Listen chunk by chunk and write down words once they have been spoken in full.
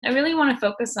I really want to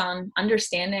focus on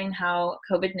understanding how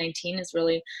COVID-19 is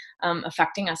really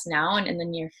affecting us now and in the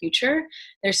near future.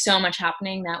 There's so much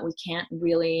happening that we can't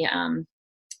really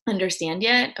understand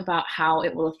yet about how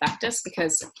it will affect us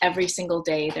because every single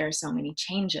day there are so many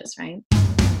changes, right?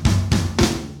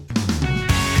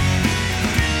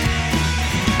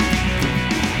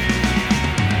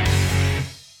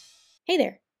 Hey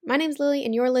there, my name's Lily,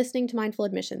 and you're listening to Mindful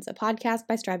Admissions, a podcast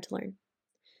by Strive to Learn.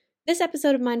 This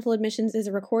episode of Mindful Admissions is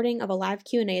a recording of a live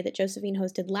Q&A that Josephine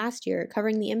hosted last year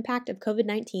covering the impact of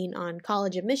COVID-19 on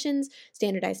college admissions,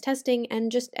 standardized testing,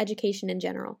 and just education in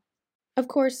general. Of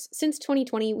course, since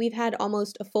 2020, we've had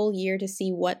almost a full year to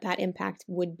see what that impact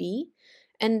would be,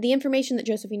 and the information that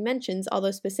Josephine mentions,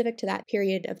 although specific to that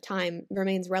period of time,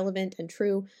 remains relevant and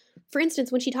true. For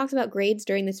instance, when she talks about grades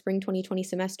during the spring 2020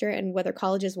 semester and whether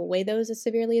colleges will weigh those as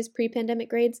severely as pre-pandemic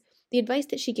grades, the advice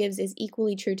that she gives is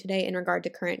equally true today in regard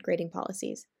to current grading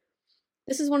policies.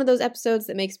 This is one of those episodes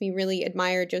that makes me really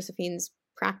admire Josephine's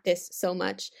practice so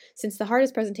much, since the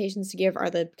hardest presentations to give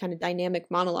are the kind of dynamic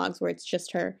monologues where it's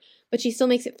just her, but she still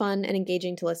makes it fun and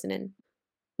engaging to listen in.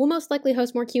 We'll most likely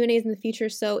host more Q&As in the future,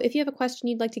 so if you have a question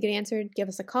you'd like to get answered, give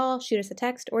us a call, shoot us a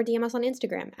text, or DM us on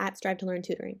Instagram at Strive to Learn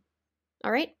Tutoring.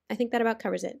 All right, I think that about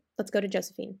covers it. Let's go to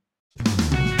Josephine.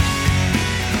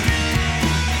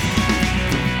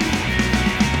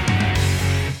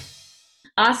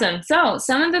 Awesome. So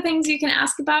some of the things you can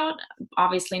ask about,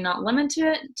 obviously not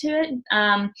limited to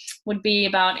it, would be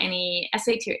about any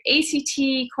SAT or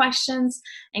ACT questions,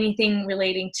 anything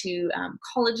relating to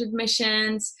college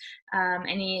admissions,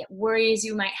 any worries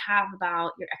you might have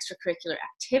about your extracurricular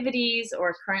activities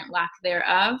or current lack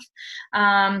thereof,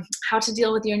 how to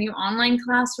deal with your new online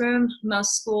classroom.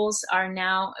 Most schools are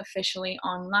now officially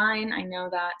online. I know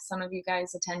that some of you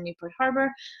guys attend Newport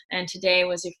Harbor, and today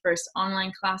was your first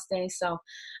online class day, so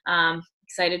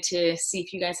excited to see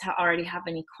if you guys already have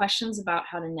any questions about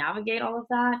how to navigate all of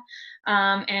that.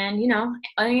 And,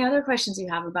 any other questions you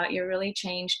have about your really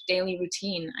changed daily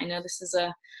routine. I know this is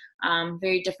a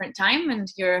very different time, and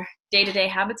your day-to-day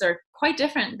habits are quite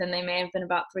different than they may have been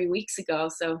about 3 weeks ago.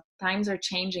 So times are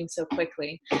changing so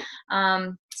quickly.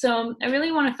 So I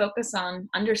really want to focus on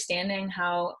understanding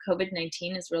how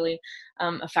COVID-19 is really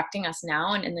affecting us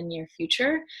now and in the near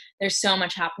future. There's so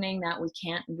much happening that we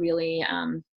can't really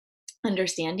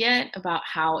understand yet about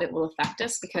how it will affect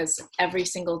us because every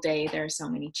single day there are so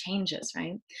many changes,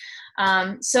 right?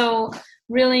 So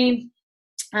really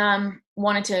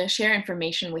wanted to share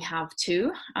information we have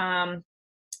too.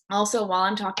 Also, while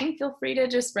I'm talking, feel free to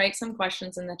just write some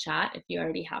questions in the chat if you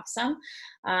already have some,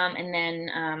 and then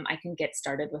I can get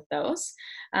started with those.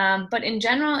 But in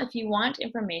general, if you want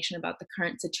information about the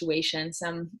current situation,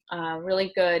 some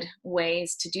really good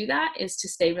ways to do that is to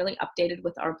stay really updated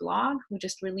with our blog. We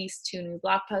just released 2 new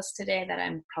blog posts today that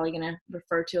I'm probably going to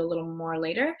refer to a little more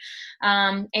later.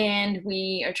 And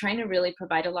we are trying to really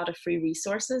provide a lot of free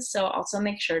resources. So also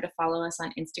make sure to follow us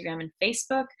on Instagram and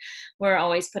Facebook. We're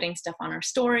always putting stuff on our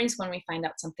stories. When we find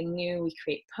out something new, we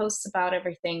create posts about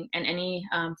everything, and any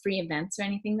free events or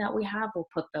anything that we have, we'll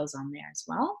put those on there as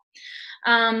well.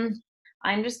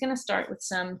 I'm just going to start with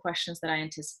some questions that I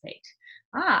anticipate.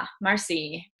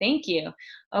 Marcy, thank you.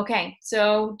 Okay,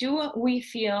 so do I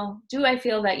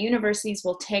feel that universities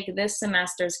will take this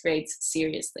semester's grades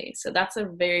seriously? So that's a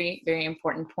very, very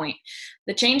important point.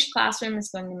 The changed classroom is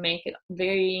going to make it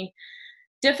very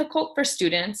difficult for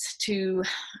students to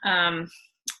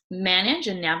manage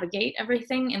and navigate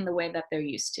everything in the way that they're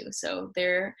used to. So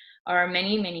there are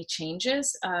many, many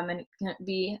changes, and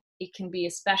it can be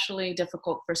especially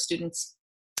difficult for students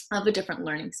of a different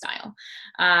learning style.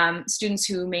 Students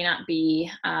who may not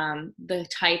be the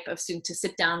type of student to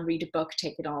sit down, read a book,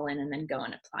 take it all in, and then go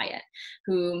and apply it,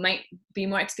 who might be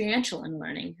more experiential in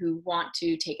learning, who want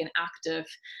to take an active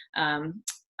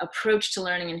approach to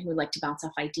learning, and who would like to bounce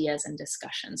off ideas and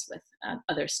discussions with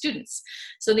other students.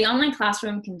 So the online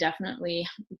classroom can definitely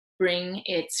bring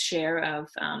its share of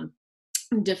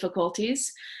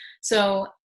difficulties. So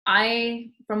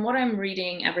from what I'm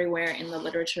reading everywhere in the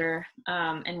literature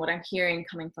and what I'm hearing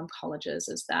coming from colleges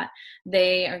is that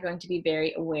they are going to be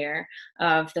very aware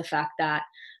of the fact that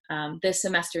these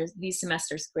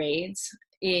semesters' grades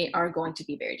are going to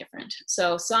be very different.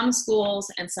 So some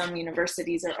schools and some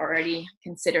universities are already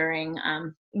considering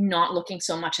not looking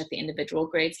so much at the individual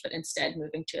grades, but instead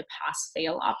moving to a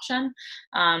pass-fail option.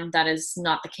 That is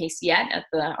not the case yet at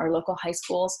our local high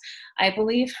schools, I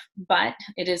believe, but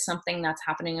it is something that's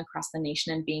happening across the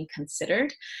nation and being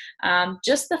considered.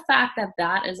 Just the fact that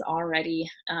that is already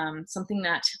something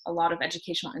that a lot of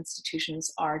educational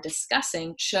institutions are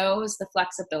discussing shows the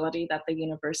flexibility that the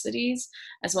universities,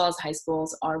 as well as high schools,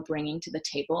 schools are bringing to the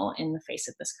table in the face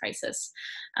of this crisis.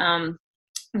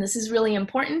 And this is really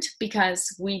important because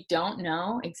we don't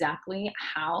know exactly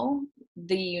how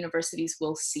the universities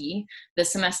will see the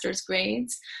semester's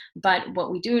grades, but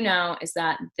what we do know is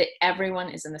that everyone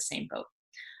is in the same boat.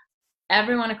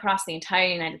 Everyone across the entire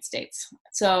United States.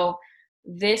 So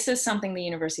this is something the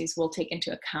universities will take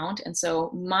into account. And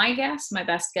so my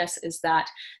best guess is that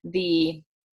the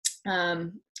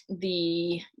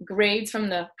grades from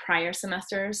the prior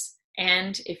semesters,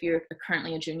 and if you're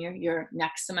currently a junior, your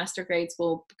next semester grades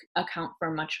will account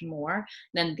for much more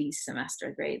than these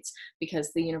semester grades,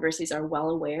 because the universities are well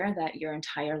aware that your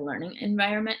entire learning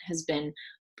environment has been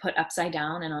put upside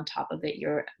down, and on top of it,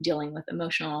 you're dealing with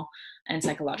emotional and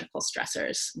psychological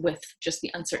stressors with just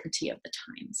the uncertainty of the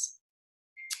times.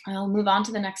 I'll move on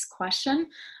to the next question.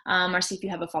 Marcy, if you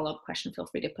have a follow-up question, feel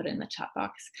free to put it in the chat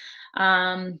box.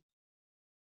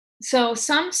 So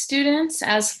some students,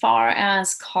 as far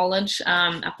as college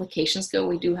applications go,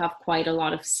 we do have quite a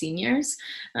lot of seniors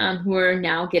who are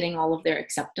now getting all of their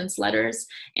acceptance letters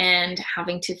and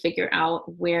having to figure out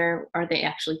where are they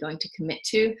actually going to commit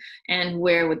to and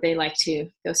where would they like to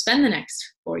go spend the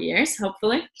next 4 years,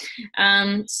 hopefully.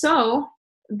 So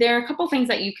there are a couple things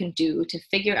that you can do to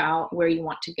figure out where you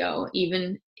want to go,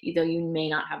 even though you may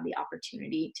not have the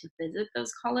opportunity to visit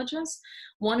those colleges.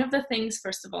 One of the things,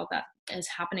 first of all, that is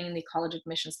happening in the college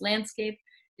admissions landscape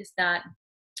is that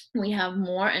we have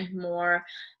more and more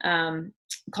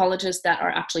colleges that are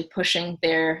actually pushing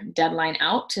their deadline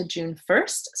out to June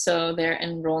 1st. So their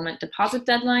enrollment deposit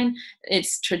deadline,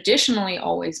 it's traditionally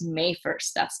always May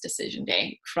 1st. That's decision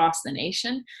day across the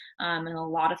nation. And a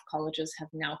lot of colleges have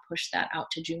now pushed that out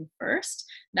to June 1st.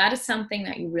 That is something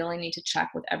that you really need to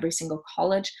check with every single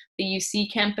college. The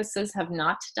UC campuses have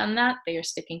not done that. They are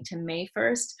sticking to May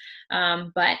 1st.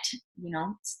 But,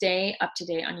 stay up to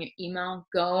date on your email.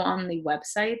 Go on the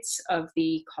websites of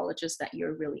the colleges that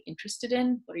you're really interested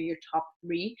in. What are your top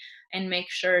 3? And make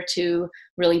sure to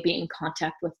really be in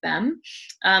contact with them.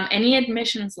 Any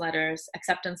admissions letters,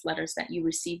 acceptance letters that you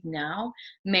receive now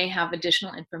may have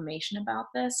additional information about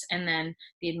this. And then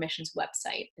the admissions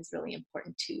website is really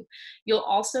important too. You'll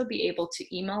also be able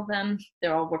to email them.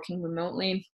 They're all working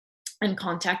remotely, and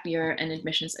contact an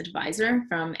admissions advisor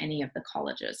from any of the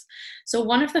colleges. So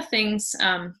one of the things,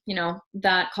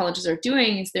 that colleges are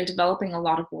doing is they're developing a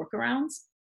lot of workarounds.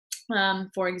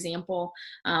 For example,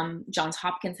 Johns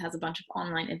Hopkins has a bunch of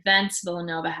online events.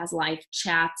 Villanova has live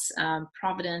chats.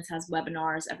 Providence has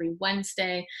webinars every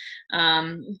Wednesday.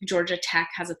 Georgia Tech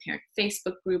has a parent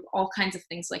Facebook group, all kinds of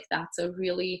things like that. So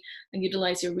really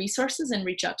utilize your resources and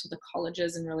reach out to the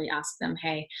colleges and really ask them,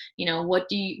 hey,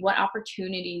 what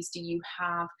opportunities do you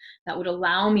have that would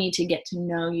allow me to get to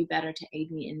know you better, to aid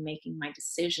me in making my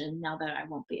decision now that I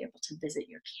won't be able to visit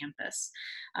your campus.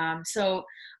 So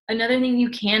another thing you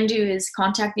can do is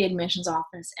contact the admissions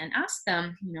office and ask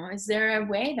them, is there a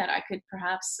way that I could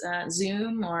perhaps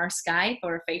Zoom or Skype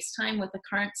or FaceTime with a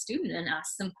current student and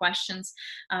ask them questions,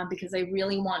 because I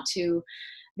really want to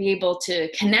be able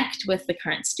to connect with the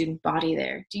current student body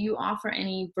there. Do you offer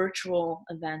any virtual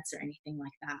events or anything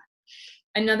like that?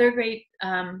 Another great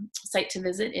site to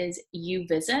visit is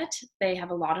UVisit. They have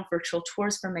a lot of virtual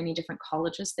tours for many different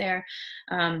colleges there.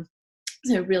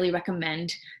 So I really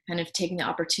recommend kind of taking the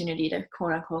opportunity to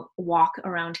quote unquote walk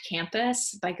around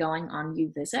campus by going on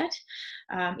UVisit.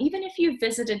 Even if you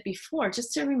visited before,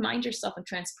 just to remind yourself and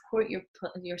transport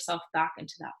yourself back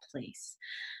into that place.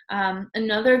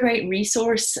 Another great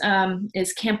resource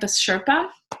is Campus Sherpa.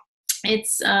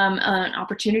 It's an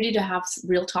opportunity to have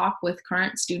real talk with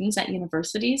current students at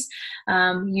universities.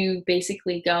 You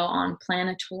basically go on Plan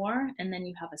a Tour, and then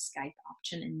you have a Skype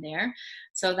option in there.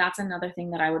 So that's another thing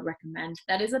that I would recommend.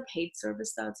 That is a paid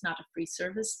service, though. It's not a free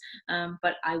service,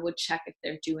 but I would check if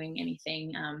they're doing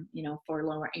anything, for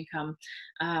lower income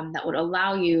that would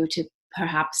allow you to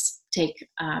perhaps take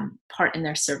part in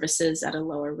their services at a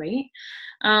lower rate.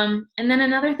 And then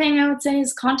another thing I would say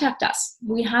is contact us.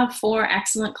 We have 4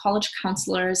 excellent college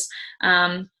counselors,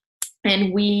 and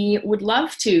we would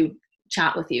love to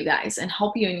chat with you guys and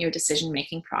help you in your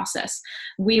decision-making process.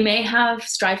 We may have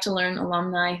Strive to Learn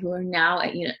alumni who are now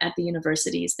at the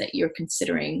universities that you're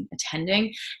considering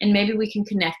attending, and maybe we can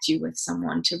connect you with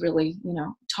someone to really,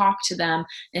 talk to them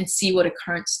and see what a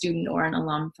current student or an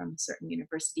alum from a certain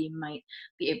university might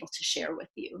be able to share with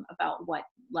you about what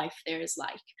life there is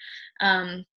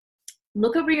like.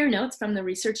 Look over your notes from the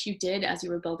research you did as you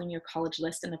were building your college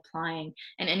list and applying,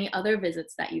 and any other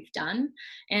visits that you've done.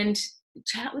 And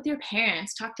chat with your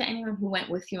parents, talk to anyone who went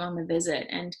with you on the visit,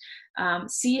 and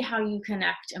see how you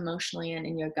connect emotionally and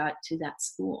in your gut to that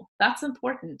school. That's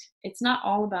important. It's not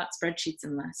all about spreadsheets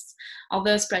and lists,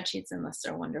 although spreadsheets and lists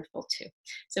are wonderful too.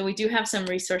 So we do have some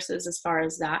resources as far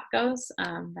as that goes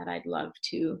that I'd love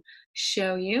to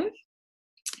show you.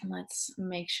 Let's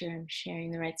make sure I'm sharing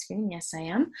the right screen. Yes, I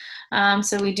am.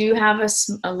 So we do have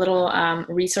a little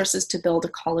resources to build a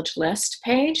college list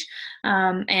page.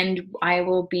 And I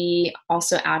will be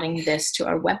also adding this to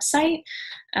our website.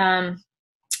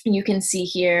 You can see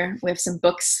here we have some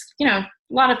books. You know,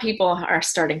 a lot of people are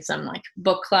starting some like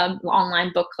book club,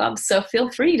 online book clubs. So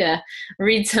feel free to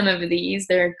read some of these.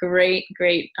 They're great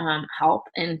help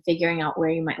in figuring out where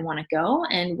you might want to go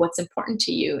and what's important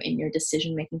to you in your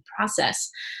decision-making process.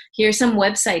 Here are some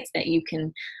websites that you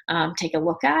can take a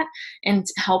look at and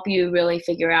help you really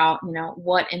figure out, you know,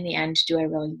 what in the end do I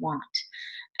really want.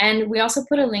 And we also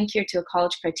put a link here to a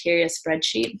college criteria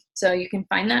spreadsheet. So you can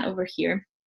find that over here.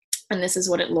 And this is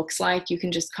what it looks like. You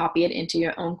can just copy it into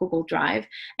your own Google Drive,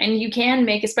 and you can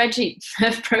make a spreadsheet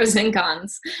of pros and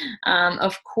cons.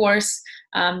 Of course,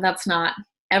 that's not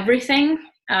everything.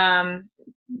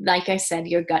 Like I said,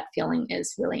 your gut feeling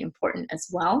is really important as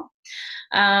well.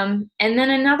 And then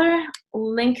another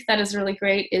link that is really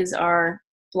great is our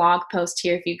blog post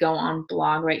here. If you go on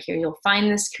blog right here, you'll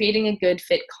find this Creating a Good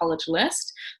Fit College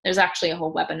List. There's actually a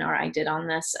whole webinar I did on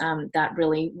this that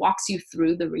really walks you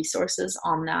through the resources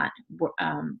on that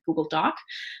Google Doc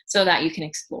so that you can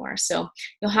explore. So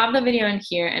you'll have the video in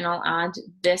here, and I'll add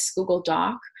this Google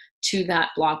Doc to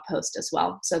that blog post as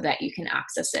well so that you can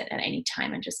access it at any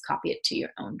time and just copy it to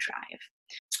your own drive.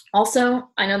 Also,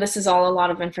 I know this is all a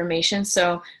lot of information,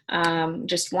 so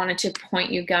just wanted to point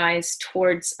you guys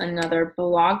towards another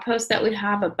blog post that we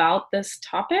have about this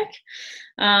topic.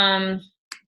 Let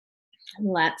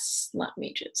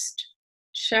me just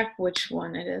check which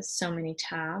one it is. So many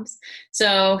tabs.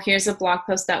 So here's a blog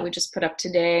post that we just put up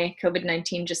today.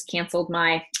 COVID-19 just canceled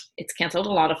it's canceled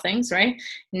a lot of things, right?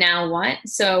 Now what?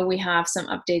 So we have some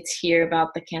updates here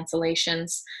about the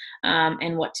cancellations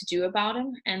and what to do about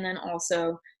them. And then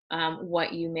also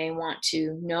what you may want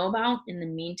to know about in the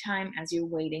meantime as you're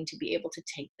waiting to be able to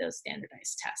take those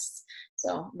standardized tests.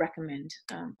 So recommend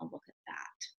a look at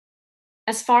that.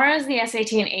 As far as the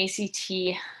SAT and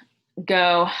ACT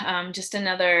go, just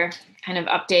another kind of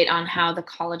update on how the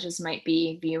colleges might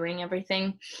be viewing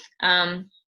everything.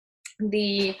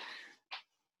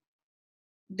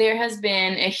 There has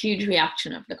been a huge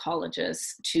reaction of the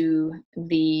colleges to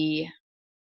the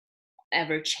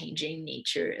ever-changing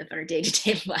nature of our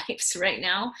day-to-day lives right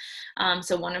now.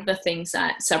 So one of the things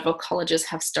that several colleges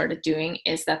have started doing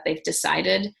is that they've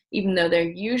decided, even though they're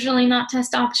usually not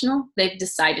test optional, they've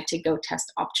decided to go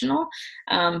test optional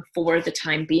for the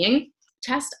time being.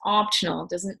 Test optional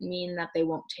doesn't mean that they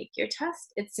won't take your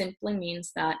test. It simply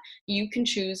means that you can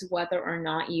choose whether or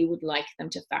not you would like them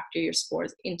to factor your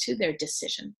scores into their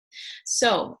decision.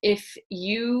 So if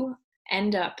you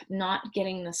end up not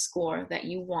getting the score that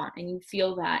you want and you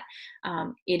feel that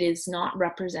it is not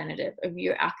representative of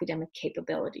your academic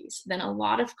capabilities, then a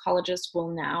lot of colleges will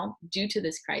now, due to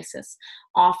this crisis,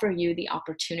 offer you the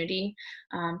opportunity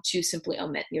to simply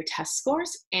omit your test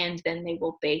scores, and then they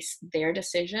will base their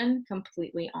decision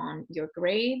completely on your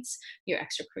grades, your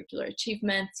extracurricular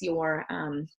achievements, your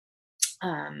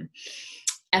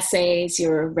essays,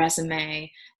 your resume,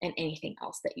 and anything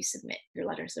else that you submit, your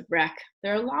letters of rec.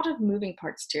 There are a lot of moving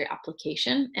parts to your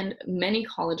application, and many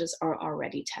colleges are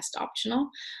already test optional,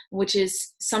 which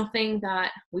is something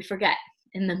that we forget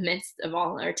in the midst of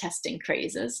all our testing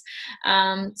crazes.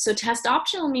 So test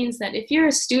optional means that if you're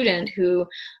a student who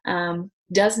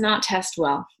does not test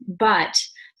well, but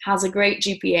has a great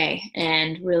GPA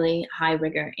and really high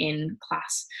rigor in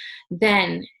class,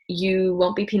 then you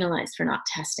won't be penalized for not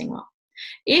testing well.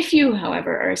 If you,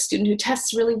 however, are a student who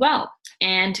tests really well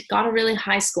and got a really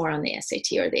high score on the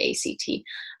SAT or the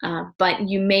ACT, but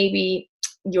you maybe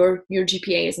your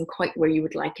GPA isn't quite where you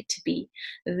would like it to be,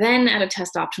 then at a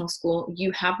test optional school,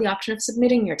 you have the option of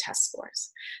submitting your test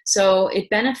scores. So it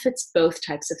benefits both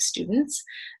types of students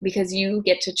because you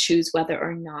get to choose whether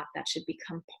or not that should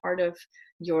become part of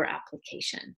your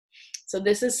application. So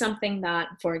this is something that,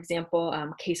 for example,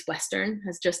 Case Western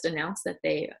has just announced that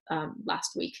they,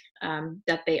 last week,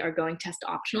 that they are going test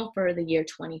optional for the year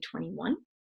 2021.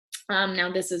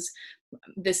 Now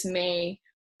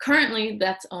currently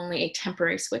that's only a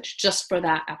temporary switch just for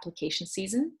that application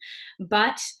season.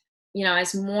 But,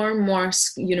 as more and more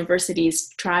universities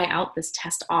try out this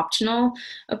test optional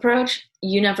approach,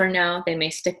 you never know, they may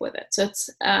stick with it. So it's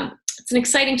an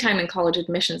exciting time in college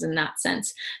admissions in that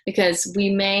sense, because we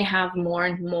may have more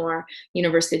and more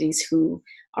universities who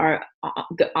are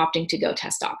opting to go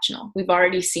test optional. We've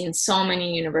already seen so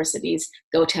many universities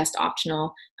go test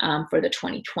optional for the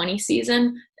 2020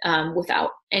 season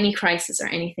without any crisis or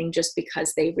anything, just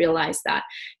because they realize that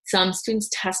some students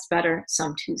test better,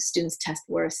 some students test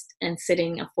worse, and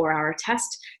sitting a 4-hour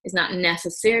test is not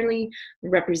necessarily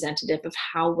representative of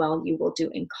how well you will do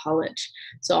in college.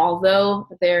 So although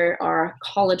there are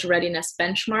college readiness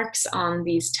benchmarks on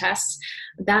these tests,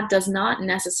 that does not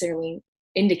necessarily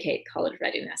indicate college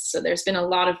readiness. So there's been a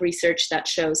lot of research that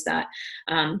shows that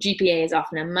GPA is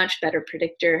often a much better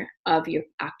predictor of your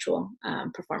actual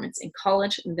performance in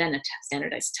college than a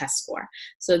standardized test score.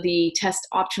 So the test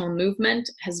optional movement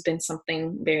has been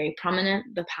something very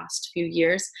prominent the past few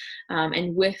years.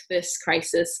 And with this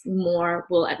crisis, more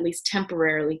will at least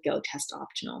temporarily go test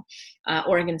optional.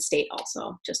 Oregon State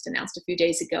also just announced a few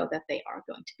days ago that they are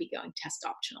going to be going test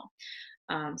optional.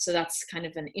 So that's kind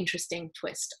of an interesting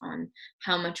twist on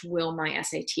how much will my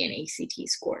SAT and ACT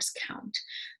scores count.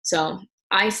 So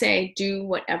I say do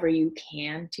whatever you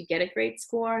can to get a great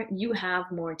score. You have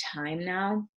more time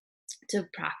now to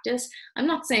practice. I'm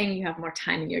not saying you have more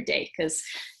time in your day, because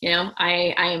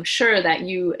I am sure that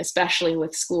you, especially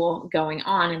with school going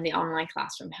on in the online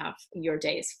classroom, have your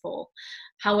days full.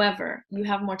 However, you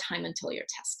have more time until your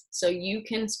test, so you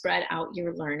can spread out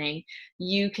your learning.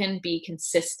 You can be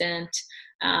consistent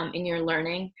in your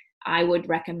learning. I would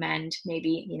recommend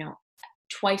maybe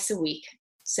twice a week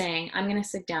saying, I'm going to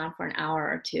sit down for an hour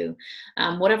or two,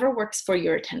 whatever works for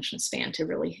your attention span to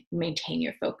really maintain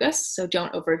your focus. So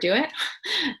don't overdo it.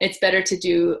 It's better to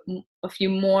do a few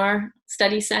more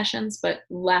study sessions, but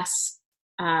less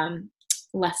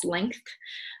length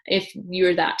if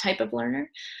you're that type of learner.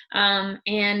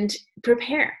 And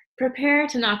prepare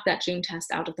to knock that June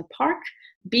test out of the park.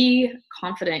 Be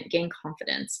confident, gain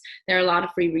confidence. There are a lot of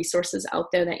free resources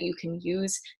out there that you can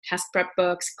use. Test prep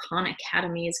books, Khan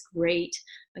Academy is great,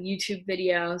 YouTube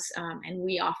videos, and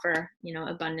we offer,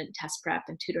 abundant test prep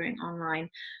and tutoring online.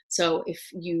 So if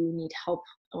you need help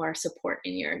or support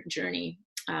in your journey,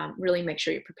 really make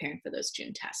sure you're preparing for those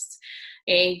June tests.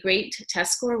 A great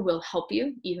test score will help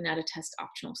you even at a test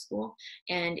optional school.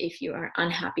 And if you are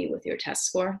unhappy with your test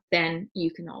score, then you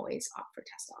can always opt for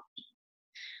test optional.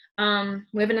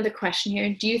 We have another question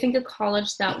here. Do you think a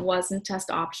college that wasn't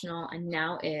test optional and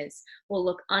now is will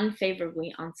look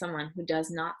unfavorably on someone who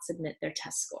does not submit their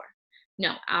test score?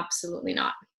 No, absolutely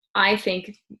not. I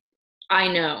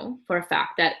know for a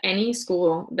fact that any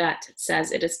school that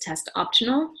says it is test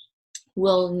optional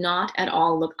will not at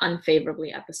all look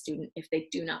unfavorably at the student if they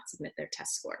do not submit their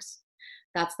test scores.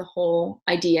 That's the whole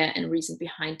idea and reason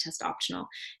behind test optional,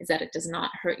 is that it does not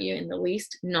hurt you in the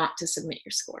least not to submit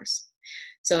your scores.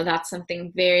 So that's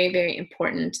something very, very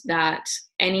important that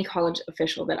any college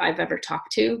official that I've ever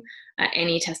talked to at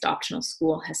any test optional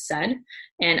school has said.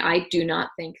 And I do not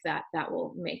think that that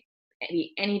will make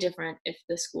any different if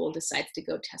the school decides to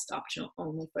go test optional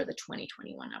only for the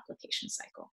 2021 application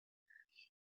cycle.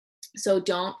 So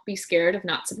don't be scared of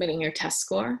not submitting your test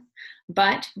score,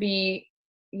 but be,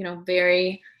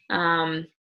 very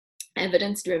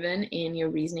evidence-driven in your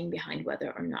reasoning behind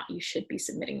whether or not you should be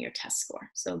submitting your test score.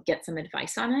 So get some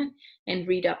advice on it and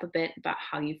read up a bit about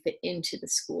how you fit into the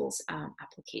school's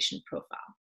application profile.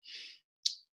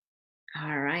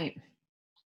 All right.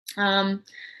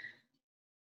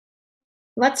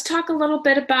 Let's talk a little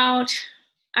bit about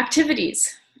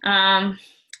activities.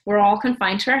 We're all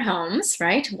confined to our homes,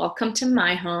 right? Welcome to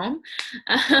my home.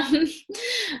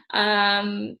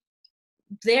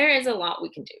 There is a lot we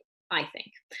can do, I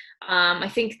think. I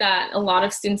think that a lot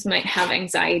of students might have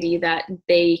anxiety that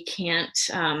they can't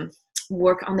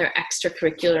work on their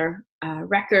extracurricular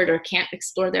record or can't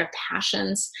explore their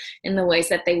passions in the ways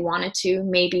that they wanted to.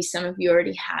 Maybe some of you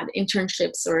already had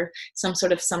internships or some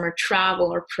sort of summer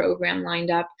travel or program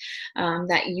lined up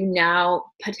that you now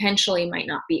potentially might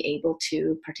not be able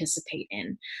to participate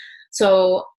in.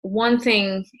 So one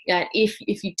thing that if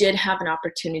you did have an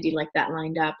opportunity like that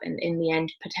lined up and in the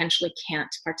end potentially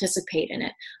can't participate in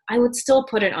it, I would still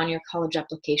put it on your college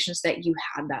applications that you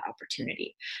had that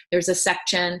opportunity. There's a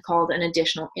section called an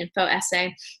additional info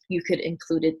essay. You could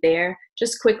include it there.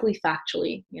 Just quickly,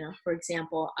 factually, for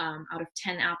example, out of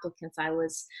 10 applicants, I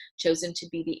was chosen to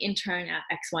be the intern at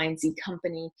X, Y, and Z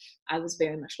company. I was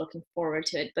very much looking forward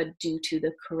to it, but due to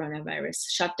the coronavirus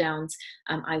shutdowns,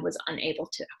 I was unable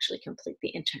to actually complete the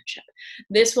internship.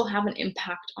 This will have an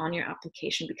impact on your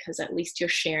application because at least you're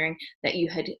sharing that you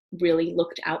had really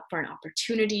looked out for an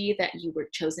opportunity, that you were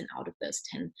chosen out of those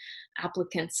 10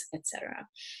 applicants, etc.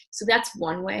 So that's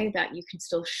one way that you can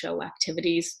still show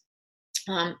activities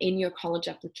in your college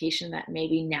application that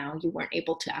maybe now you weren't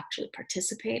able to actually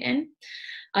participate in.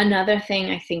 Another thing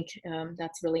I think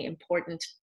that's really important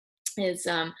is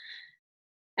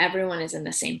everyone is in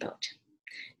the same boat.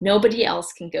 Nobody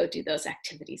else can go do those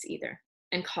activities either.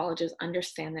 And colleges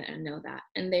understand that and know that.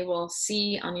 And they will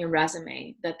see on your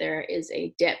resume that there is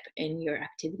a dip in your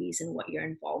activities and what you're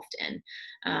involved in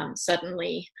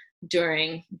suddenly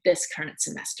during this current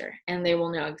semester. And they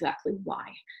will know exactly why.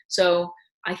 So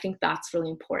I think that's really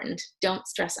important. Don't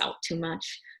stress out too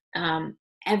much.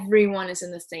 Everyone is in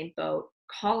the same boat.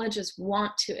 Colleges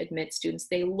want to admit students.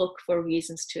 They look for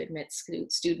reasons to admit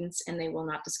students, and they will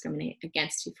not discriminate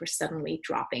against you for suddenly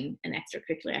dropping an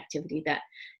extracurricular activity that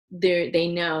they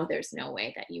know there's no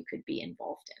way that you could be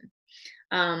involved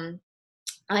in.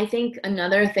 I think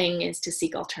another thing is to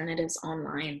seek alternatives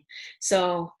online.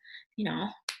 So,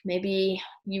 maybe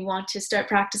you want to start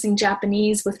practicing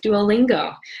Japanese with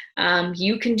Duolingo.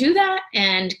 You can do that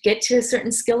and get to a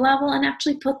certain skill level and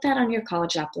actually put that on your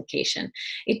college application.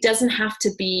 It doesn't have to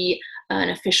be an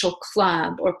official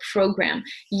club or program.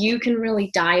 You can really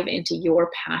dive into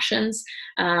your passions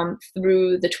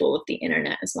through the tool of the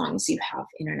internet, as long as you have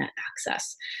internet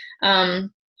access.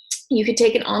 You could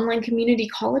take an online community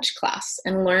college class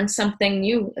and learn something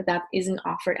new that isn't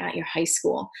offered at your high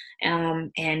school,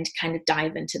 and kind of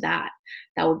dive into that.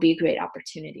 That would be a great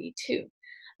opportunity too.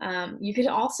 You could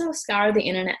also scour the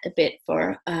internet a bit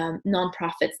for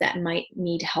nonprofits that might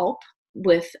need help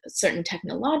with certain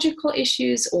technological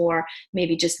issues, or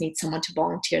maybe just need someone to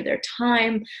volunteer their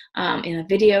time in a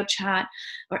video chat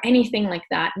or anything like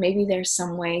that. Maybe there's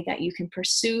some way that you can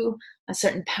pursue a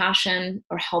certain passion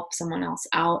or help someone else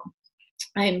out.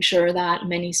 I'm sure that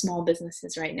many small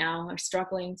businesses right now are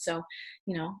struggling. So,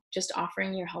 just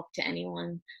offering your help to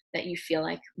anyone that you feel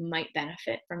like might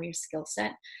benefit from your skill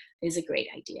set is a great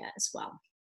idea as well.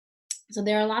 So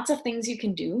there are lots of things you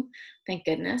can do, thank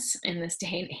goodness, in this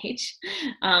day and age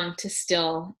to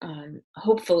still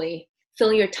hopefully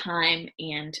fill your time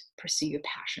and pursue your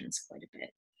passions quite a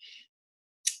bit.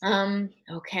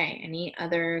 Okay, any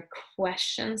other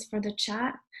questions for the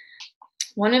chat?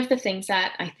 One of the things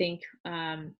that I think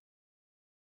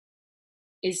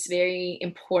is very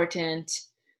important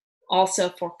also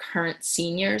for current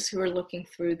seniors who are looking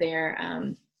through their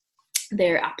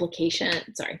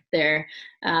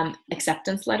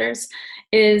acceptance letters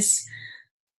is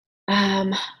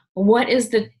what is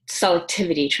the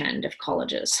selectivity trend of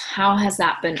colleges? How has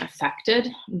that been affected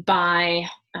by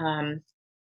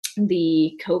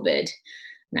the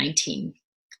COVID-19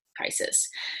 crisis?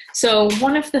 So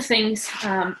one of the things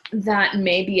that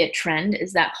may be a trend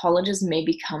is that colleges may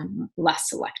become less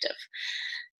selective.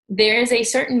 There is a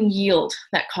certain yield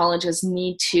that colleges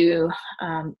need to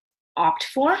opt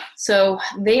for. So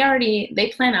they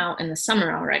plan out in the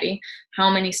summer already how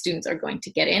many students are going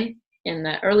to get in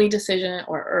the early decision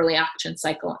or early action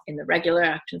cycle, in the regular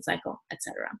action cycle,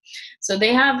 etc. So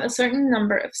they have a certain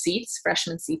number of seats,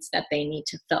 freshman seats, that they need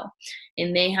to fill.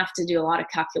 And they have to do a lot of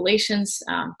calculations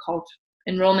called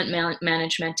enrollment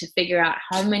management to figure out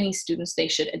how many students they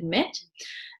should admit.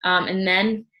 And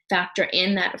then factor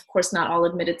in that, of course, not all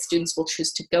admitted students will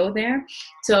choose to go there.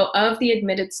 So of the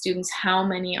admitted students, how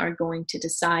many are going to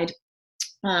decide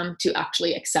to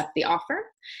actually accept the offer?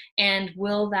 And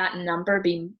will that number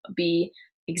be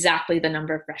exactly the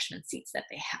number of freshman seats that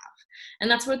they have?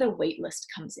 And that's where the wait list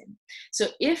comes in. So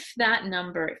if that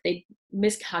number, if they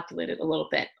miscalculated a little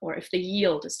bit, or if the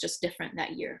yield is just different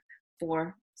that year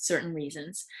for certain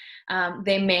reasons,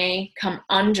 they may come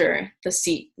under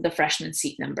the freshman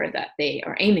seat number that they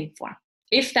are aiming for.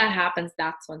 If that happens,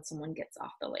 that's when someone gets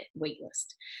off the wait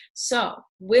list. So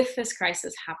with this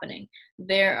crisis happening,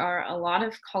 there are a lot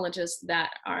of colleges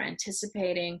that are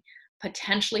anticipating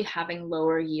potentially having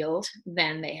lower yield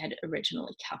than they had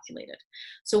originally calculated.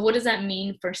 So what does that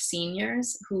mean for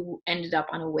seniors who ended up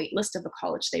on a wait list of a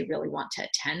college they really want to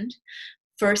attend?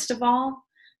 First of all,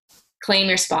 claim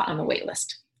your spot on the wait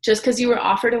list. Just because you were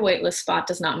offered a waitlist spot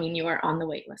does not mean you are on the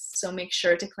waitlist. So make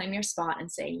sure to claim your spot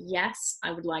and say, yes,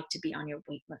 I would like to be on your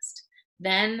waitlist.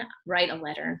 Then write a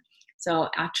letter. So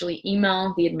actually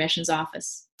email the admissions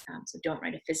office. So don't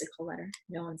write a physical letter.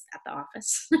 No one's at the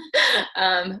office.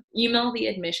 Email the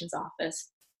admissions office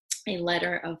a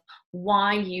letter of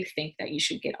why you think that you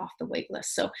should get off the wait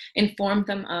list. So inform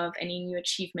them of any new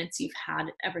achievements you've had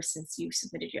ever since you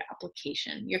submitted your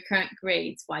application, your current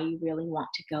grades, why you really want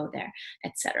to go there,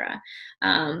 etc.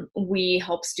 We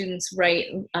help students write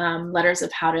letters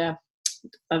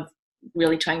of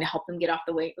really trying to help them get off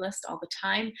the wait list all the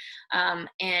time.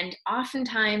 And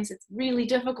oftentimes it's really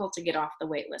difficult to get off the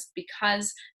wait list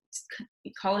because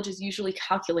colleges usually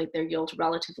calculate their yield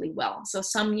relatively well. So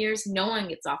some years no one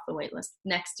gets off the wait list.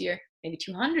 Next year, maybe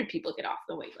 200 people get off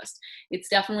the wait list. It's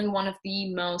definitely one of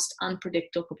the most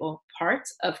unpredictable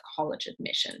parts of college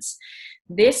admissions.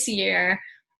 This year,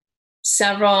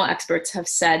 several experts have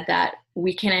said that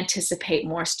we can anticipate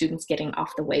more students getting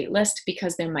off the wait list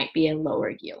because there might be a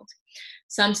lower yield.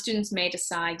 Some students may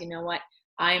decide, you know what,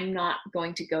 I'm not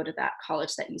going to go to that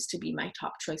college that used to be my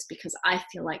top choice because I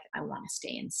feel like I want to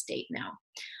stay in state now.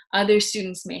 Other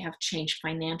students may have changed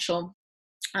financial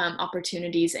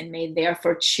opportunities and may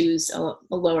therefore choose a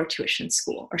lower tuition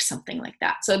school or something like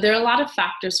that. So there are a lot of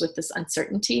factors with this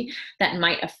uncertainty that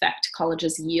might affect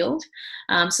colleges' yield.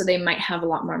 So they might have a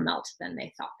lot more melt than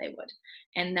they thought they would.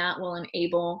 And that will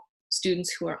enable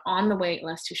students who are on the wait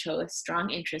list who show a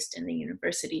strong interest in the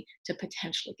university to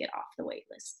potentially get off the wait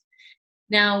list.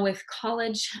 Now, with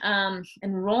college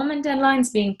enrollment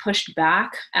deadlines being pushed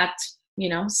back at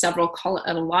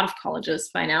a lot of colleges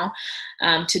by now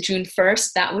to June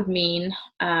 1st, that would mean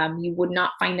you would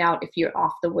not find out if you're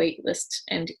off the wait list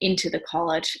and into the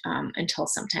college until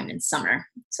sometime in summer,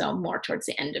 so more towards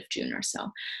the end of June or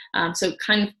so. So it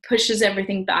kind of pushes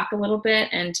everything back a little bit,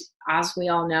 and as we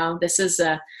all know, this is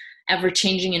a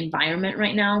ever-changing environment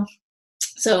right now.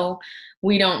 So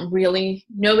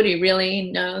nobody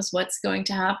really knows what's going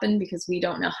to happen because we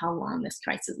don't know how long this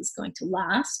crisis is going to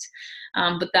last.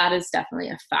 But that is definitely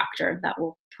a factor that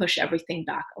will push everything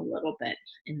back a little bit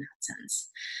in that sense.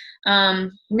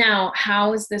 Now,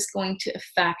 how is this going to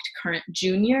affect current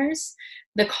juniors?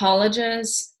 The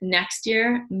colleges next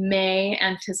year may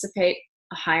anticipate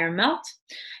a higher melt,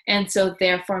 and so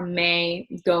therefore may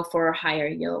go for a higher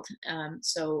yield,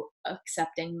 so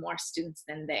accepting more students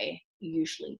than they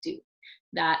usually do.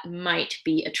 That might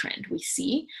be a trend we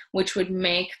see, which would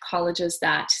make colleges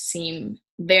that seem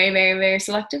very, very, very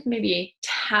selective maybe a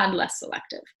tad less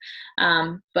selective.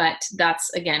 But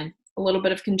that's, again, a little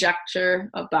bit of conjecture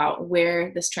about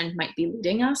where this trend might be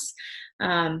leading us.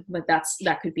 But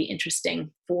that could be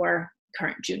interesting for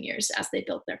current juniors as they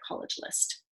build their college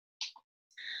list.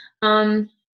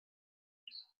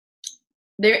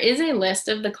 There is a list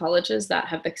of the colleges that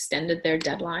have extended their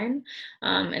deadline,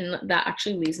 and that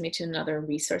actually leads me to another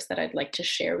resource that I'd like to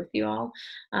share with you all.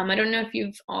 I don't know if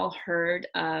you've all heard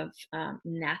of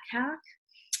NACAC.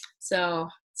 So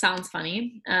sounds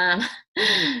funny.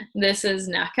 This is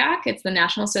NACAC. It's the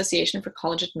National Association for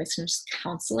College Admissions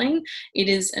Counseling. It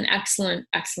is an excellent,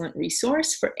 excellent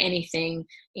resource for anything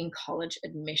in college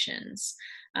admissions.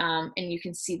 And you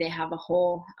can see they have a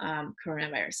whole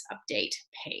coronavirus update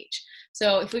page.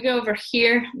 So if we go over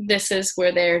here, this is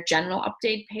where their general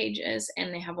update page is,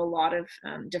 and they have a lot of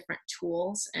different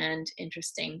tools and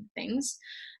interesting things.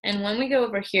 And when we go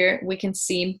over here, we can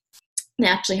see they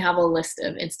actually have a list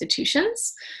of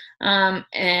institutions,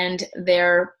 and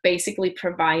they're basically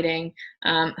providing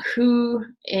who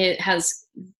has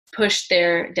pushed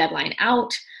their deadline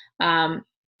out.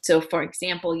 So for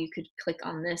example, you could click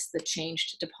on this, the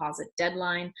changed deposit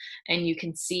deadline, and you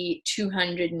can see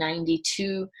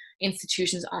 292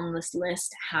 institutions on this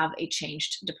list have a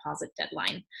changed deposit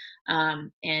deadline.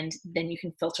 And then you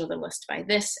can filter the list by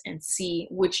this and see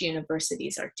which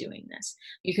universities are doing this.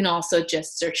 You can also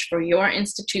just search for your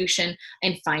institution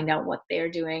and find out what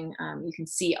they're doing. You can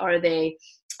see, are they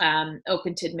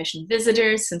open to admission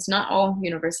visitors, since not all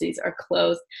universities are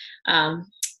closed.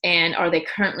 And are they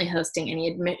currently hosting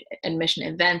any admission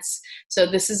events? So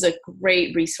this is a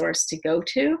great resource to go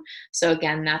to. So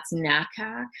again, that's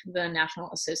NACAC, the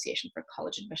National Association for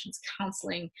College Admissions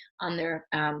Counseling, on their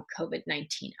COVID-19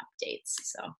 updates.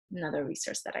 So another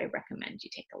resource that I recommend you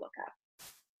take a look at.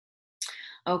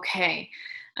 Okay.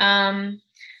 I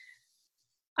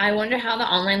wonder how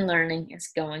the online learning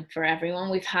is going for everyone.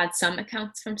 We've had some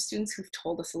accounts from students who've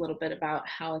told us a little bit about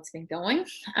how it's been going.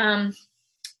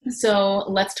 So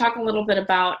let's talk a little bit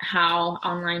about how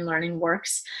online learning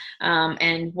works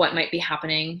and what might be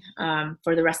happening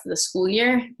for the rest of the school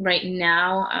year. Right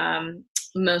now,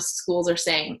 most schools are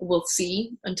saying we'll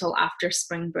see until after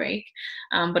spring break,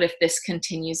 but if this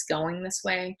continues going this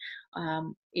way,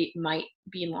 it might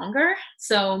be longer.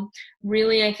 So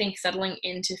really, I think settling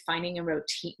into finding a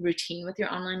routine with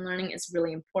your online learning is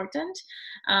really important,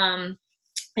 and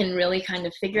really kind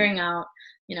of figuring out,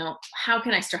 how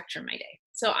can I structure my day?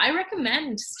 So I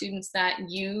recommend students that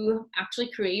you actually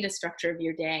create a structure of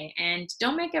your day, and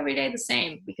don't make every day the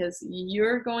same, because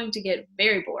you're going to get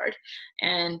very bored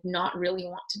and not really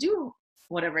want to do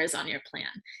whatever is on your plan.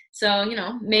 So,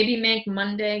 maybe make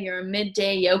Monday your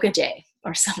midday yoga day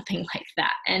or something like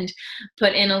that, and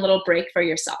put in a little break for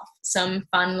yourself. Some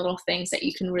fun little things that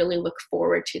you can really look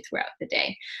forward to throughout the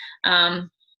day.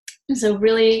 So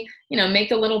really,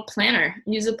 make a little planner.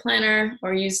 Use a planner,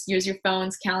 or use your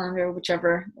phone's calendar,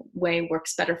 whichever way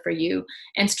works better for you,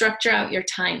 and structure out your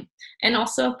time. And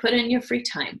also put in your free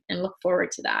time and look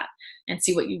forward to that and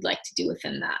see what you'd like to do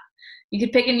within that. You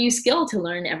could pick a new skill to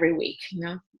learn every week.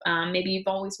 Maybe you've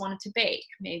always wanted to bake.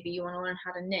 Maybe you want to learn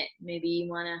how to knit. Maybe you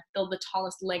want to build the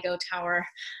tallest Lego tower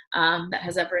that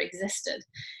has ever existed.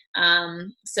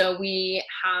 So we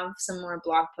have some more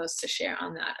blog posts to share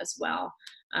on that as well.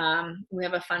 We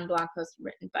have a fun blog post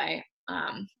written by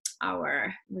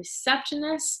our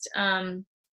receptionist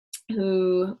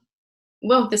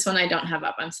well, this one I don't have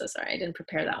up. I'm so sorry. I didn't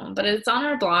prepare that one. But it's on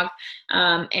our blog,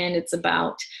 and it's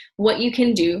about what you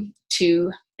can do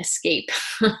to escape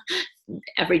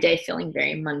every day feeling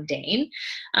very mundane.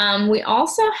 We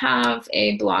also have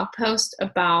a blog post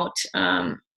about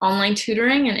online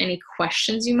tutoring and any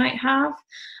questions you might have.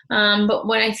 But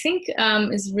what I think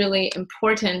is really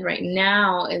important right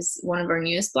now is one of our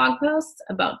newest blog posts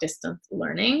about distance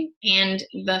learning, and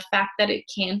the fact that it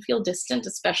can feel distant,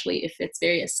 especially if it's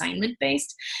very assignment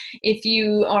based. If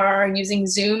you are using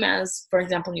Zoom, as for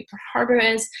example Newport Harbor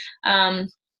is,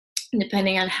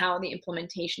 depending on how the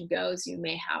implementation goes, you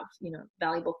may have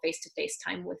valuable face-to-face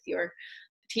time with your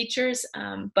teachers.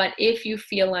 But if you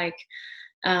feel like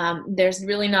there's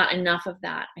really not enough of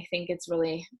that, I think it's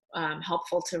really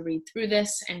helpful to read through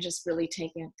this and just really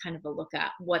take a kind of a look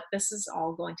at what this is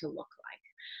all going to look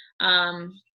like.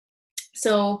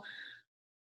 So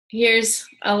here's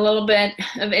a little bit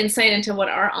of insight into what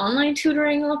our online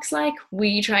tutoring looks like.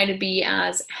 We try to be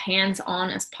as hands-on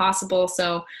as possible.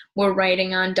 So we're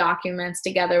writing on documents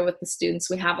together with the students.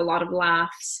 We have a lot of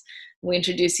laughs. We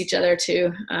introduce each other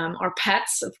to our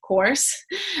pets, of course,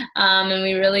 and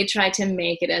we really try to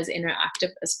make it as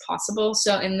interactive as possible.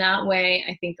 So in that way,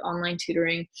 I think online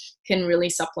tutoring can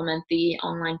really supplement the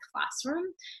online classroom,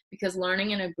 because learning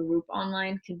in a group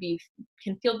online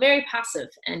can feel very passive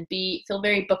and feel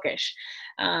very bookish.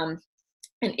 And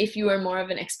if you are more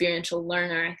of an experiential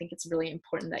learner, I think it's really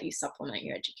important that you supplement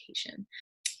your education.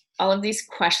 All of these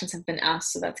questions have been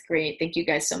asked, so that's great. Thank you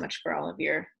guys so much for all of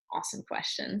your awesome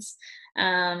questions.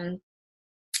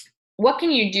 What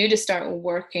can you do to start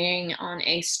working on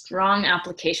a strong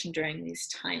application during these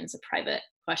times? A private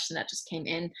question that just came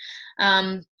in.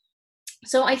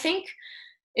 So I think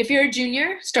if you're a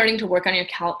junior starting to work on your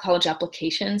college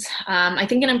applications, I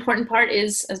think an important part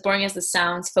is, as boring as this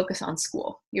sounds, focus on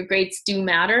school. Your grades do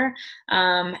matter,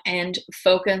 and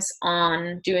focus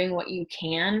on doing what you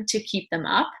can to keep them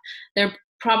up. They're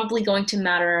probably going to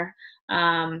matter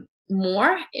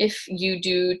more if you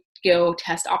do go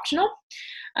test optional,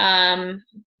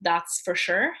 that's for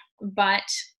sure. But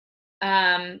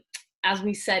as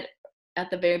we said at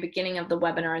the very beginning of the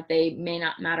webinar, they may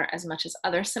not matter as much as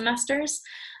other semesters.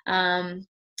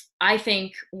 I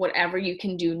think whatever you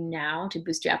can do now to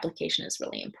boost your application is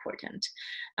really important.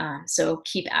 So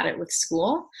keep at it with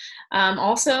school.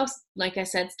 Also, like I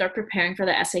said, start preparing for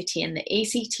the SAT and the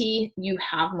ACT. You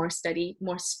have more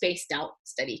spaced out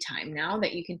study time now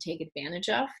that you can take advantage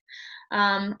of.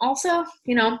 Also,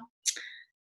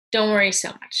 don't worry so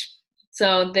much.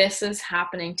 So this is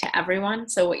happening to everyone.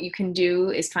 So what you can do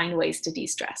is find ways to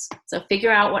de-stress. So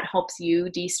figure out what helps you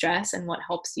de-stress and what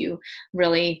helps you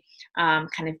really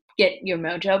kind of get your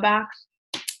mojo back,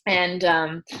 and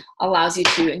allows you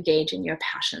to engage in your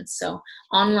passions. So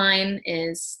online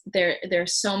is there are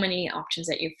so many options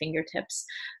at your fingertips,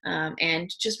 and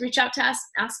just reach out to us,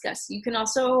 ask us. You can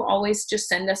also always just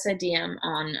send us a DM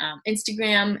on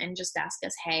Instagram and just ask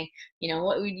us, hey,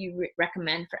 what would you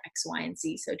recommend for X, Y, and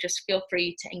Z? So just feel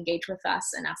free to engage with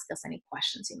us and ask us any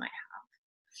questions you might have.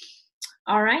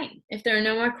 All right, if there are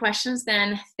no more questions,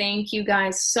 then thank you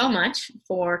guys so much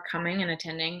for coming and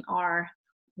attending our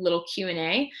little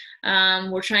Q&A.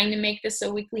 We're trying to make this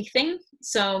a weekly thing,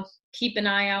 so keep an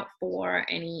eye out for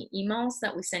any emails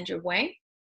that we send your way.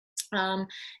 And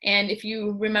if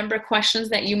you remember questions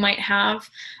that you might have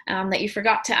that you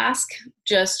forgot to ask,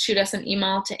 just shoot us an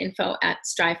email to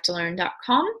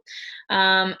info@strivetololearn.com.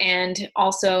 And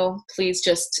also, please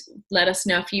just let us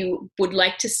know if you would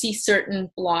like to see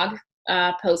certain blog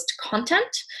post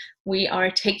content. We are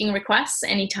taking requests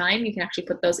anytime. You can actually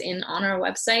put those in on our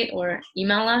website or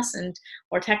email us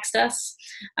or text us.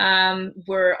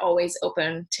 We're always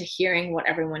open to hearing what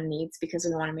everyone needs because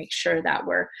we want to make sure that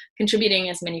we're contributing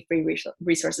as many free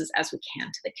resources as we can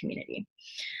to the community.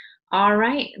 All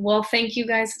right. Well, thank you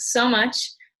guys so much.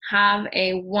 Have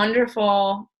a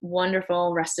wonderful,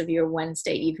 wonderful rest of your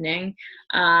Wednesday evening.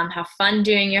 Have fun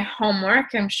doing your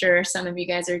homework. I'm sure some of you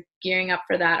guys are gearing up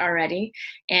for that already.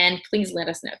 And please let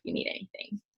us know if you need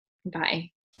anything.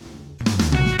 Bye.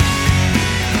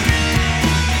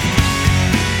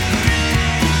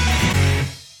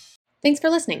 Thanks for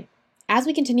listening. As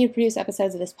we continue to produce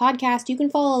episodes of this podcast, you can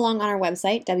follow along on our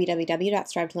website,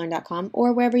 www.strivetolearn.com,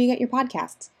 or wherever you get your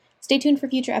podcasts. Stay tuned for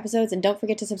future episodes and don't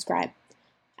forget to subscribe.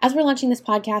 As we're launching this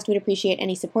podcast, we'd appreciate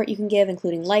any support you can give,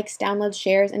 including likes, downloads,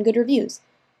 shares, and good reviews.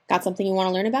 Got something you want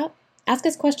to learn about? Ask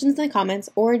us questions in the comments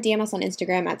or DM us on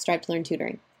Instagram at Strive to Learn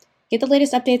Tutoring. Get the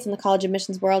latest updates in the college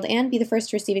admissions world and be the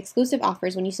first to receive exclusive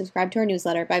offers when you subscribe to our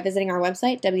newsletter by visiting our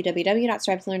website,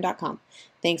 www.strivetolearn.com.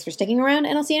 Thanks for sticking around,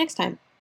 and I'll see you next time.